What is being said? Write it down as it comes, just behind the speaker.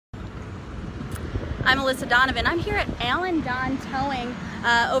I'm Alyssa Donovan. I'm here at Allen Don Towing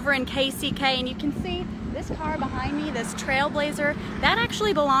over in KCK, and you can see this car behind me, this Trailblazer, that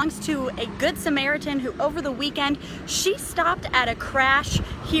actually belongs to a Good Samaritan who over the weekend, she stopped at a crash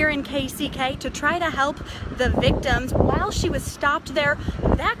here in KCK to try to help the victims. While she was stopped there,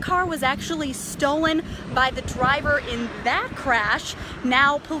 that car was actually stolen by the driver in that crash.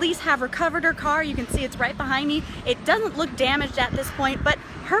 Now police have recovered her car. You can see it's right behind me. It doesn't look damaged at this point, but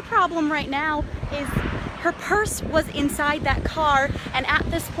her problem right now is her purse was inside that car, and at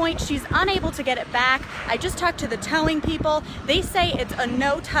this point she's unable to get it back. I just talked to the towing people. They say it's a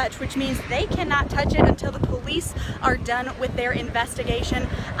no touch, which means they cannot touch it until the police are done with their investigation.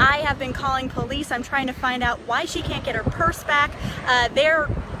 I have been calling police. I'm trying to find out why she can't get her purse back. They're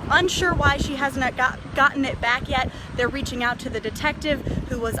unsure why she hasn't gotten it back yet. They're reaching out to the detective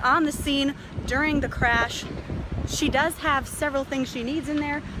who was on the scene during the crash. She does have several things she needs in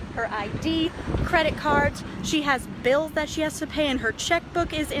there: her ID, credit cards, she has bills that she has to pay, and her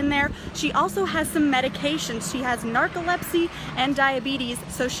checkbook is in there. She also has some medications. She has narcolepsy and diabetes,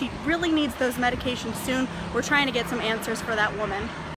 so she really needs those medications soon. We're trying to get some answers for that woman.